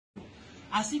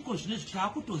asiko zvinezvi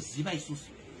taakutoziva isusu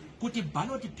kuti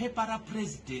ballot paper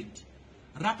rapresident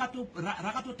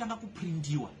rakatotanga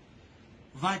kuprindiwa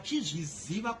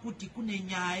vachizviziva kuti kune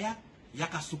nyaya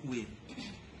yakasukuweri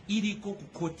iriko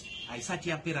kukoti haisati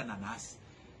yapera nanhasi.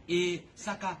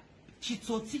 Saka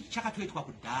chitsotsi chakatoitwa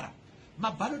kudhara.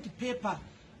 Maballot paper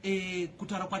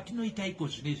kutaura kwatinoita iko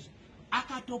zvinezvi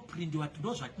akatoprindiwa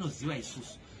ndo zvatinoziva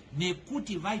isusu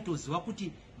nekuti vaitoziva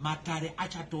kuti matare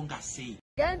achatonga sei.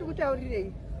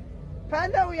 Ndikutaurirei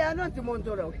panda uya anonzi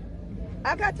Mwonzora uyu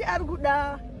akati ari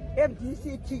kuda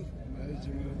MDCT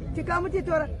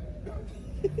tikamuchitora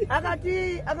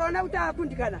akati akaona kuti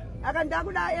akundikana akati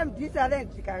ndakuda MD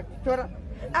Salent tikatora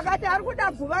akati ari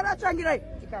kuda guva ratsvangirai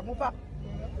tikamupa.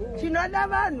 Chinoda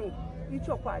vanhu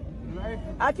ichokwadi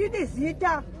hatidi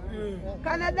zita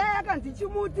kana dai akanzi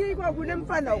chimuti kwakune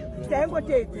mufana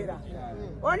taingoteedzera.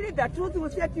 Only the truth will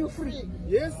set you free.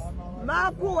 Yes.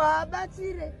 Makuwa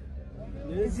abatsire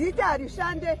zita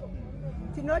rishande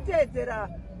tinoteedzera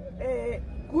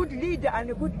good leader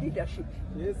and good leadership.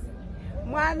 Yes.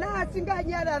 Mwana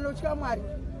asinganyara anotya Mwari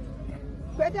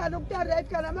kwete anokutarira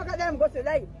kana makadai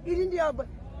mugozodai iri ndiyo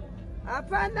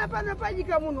hapana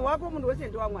panopanyika munhu wako munhu wese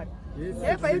ndewaMwari.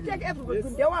 If you take everybody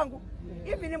ndewangu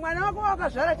even mwana wako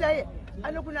wakazvara chaiye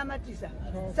anokunamatisa.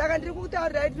 Saka ndiri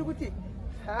kutaurira ndiri kuti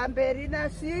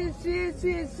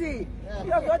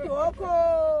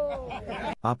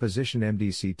Opposition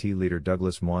MDCT leader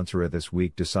Douglas Mwonzora this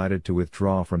week decided to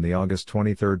withdraw from the August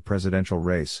 23 presidential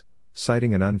race,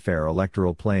 citing an unfair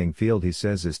electoral playing field he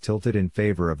says is tilted in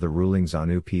favor of the ruling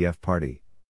ZANU-PF party.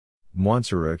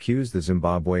 Mwonzora accused the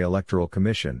Zimbabwe Electoral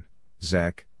Commission,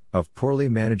 ZEC, of poorly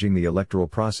managing the electoral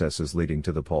processes leading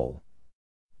to the poll.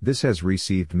 This has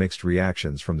received mixed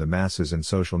reactions from the masses and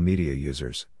social media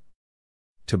users.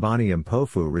 Thabani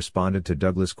Mpofu responded to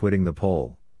Douglas quitting the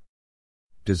poll.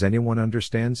 Does anyone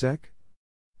understand ZEC?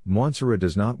 Mwonzora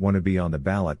does not want to be on the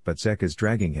ballot, but ZEC is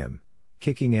dragging him,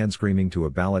 kicking and screaming to a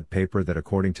ballot paper that,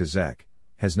 according to ZEC,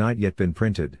 has not yet been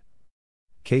printed.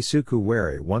 Keisuke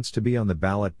Were wants to be on the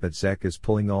ballot, but ZEC is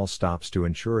pulling all stops to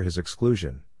ensure his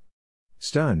exclusion.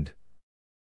 Stunned.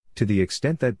 To the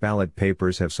extent that ballot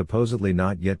papers have supposedly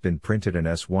not yet been printed and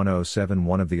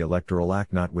S1071 of the Electoral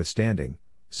Act notwithstanding,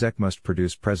 ZEC must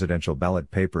produce presidential ballot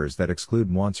papers that exclude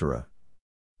Mwonzora.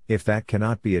 If that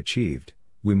cannot be achieved,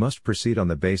 we must proceed on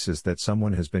the basis that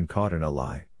someone has been caught in a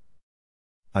lie.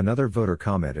 Another voter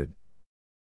commented,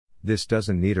 "This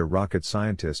doesn't need a rocket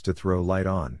scientist to throw light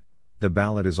on. The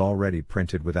ballot is already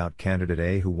printed without candidate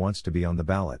A who wants to be on the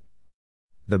ballot.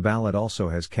 The ballot also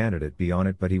has candidate B on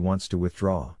it, but he wants to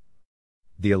withdraw.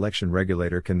 The election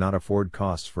regulator cannot afford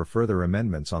costs for further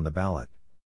amendments on the ballot."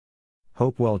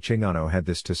 Hopewell Chingano had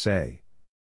this to say.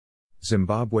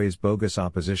 Zimbabwe's bogus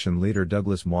opposition leader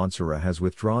Douglas Mwonzora has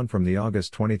withdrawn from the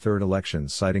August 23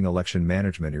 elections, citing election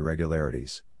management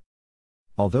irregularities.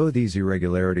 Although these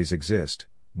irregularities exist,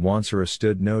 Mwonzora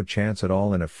stood no chance at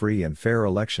all in a free and fair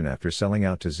election after selling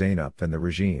out to ZANU and the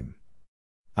regime.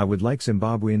 I would like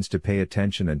Zimbabweans to pay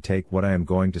attention and take what I am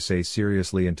going to say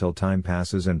seriously until time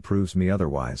passes and proves me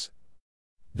otherwise.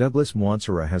 Douglas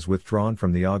Mwonzora has withdrawn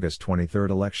from the August 23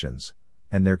 elections,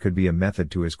 and there could be a method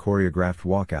to his choreographed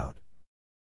walkout.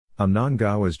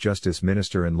 Mnangagwa's justice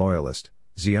minister and loyalist,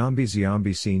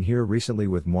 Ziambi seen here recently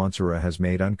with Mwonzora, has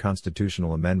made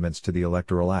unconstitutional amendments to the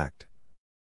Electoral Act.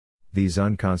 These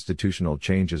unconstitutional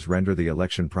changes render the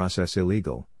election process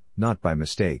illegal, not by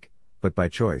mistake, but by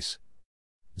choice.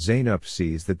 ZANU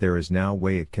sees that there is now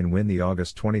way it can win the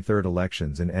August 23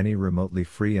 elections in any remotely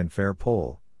free and fair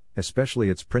poll, especially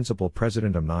its principal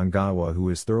president Mnangagwa, who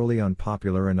is thoroughly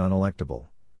unpopular and unelectable.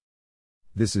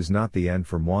 This is not the end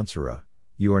for Mwonzora.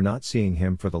 You are not seeing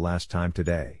him for the last time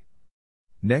today.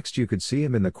 Next you could see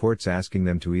him in the courts asking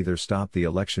them to either stop the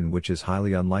election, which is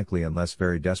highly unlikely unless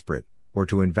very desperate, or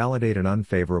to invalidate an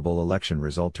unfavorable election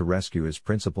result to rescue his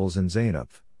principles and ZANU.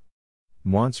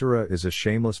 Mwonzora is a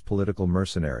shameless political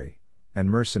mercenary, and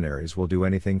mercenaries will do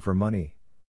anything for money.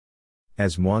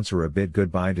 As Mwonzora bid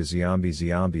goodbye to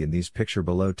Ziambi in these picture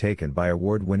below taken by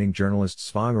award-winning journalist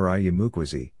Tsvangirai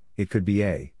Mukwazi, it could be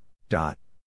a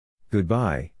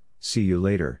goodbye, see you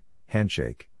later,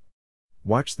 handshake.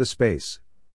 Watch the space.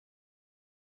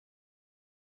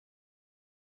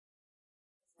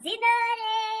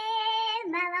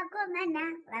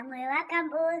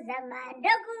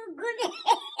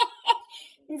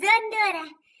 Zondora,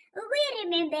 we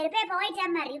remember paper white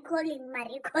and recalling, my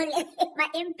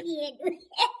MP.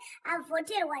 I've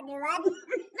voted one.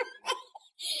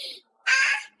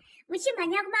 Which is my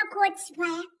court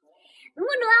spire.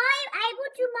 I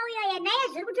would to Moya and I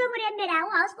should to remember our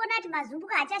house, go out to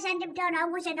Mazuka, just send him down. I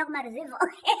wish I don't matter.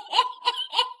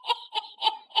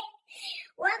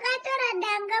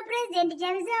 president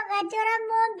chamisa wakatora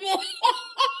mombe.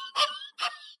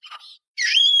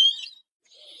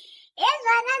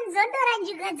 Ezvana nzondora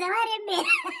njuga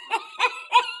dzavaremera.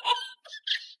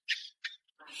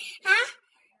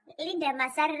 Linda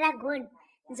Masarira gone,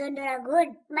 Nzondora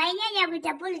gone. Mainyanya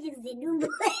kuita politics dzedumbu.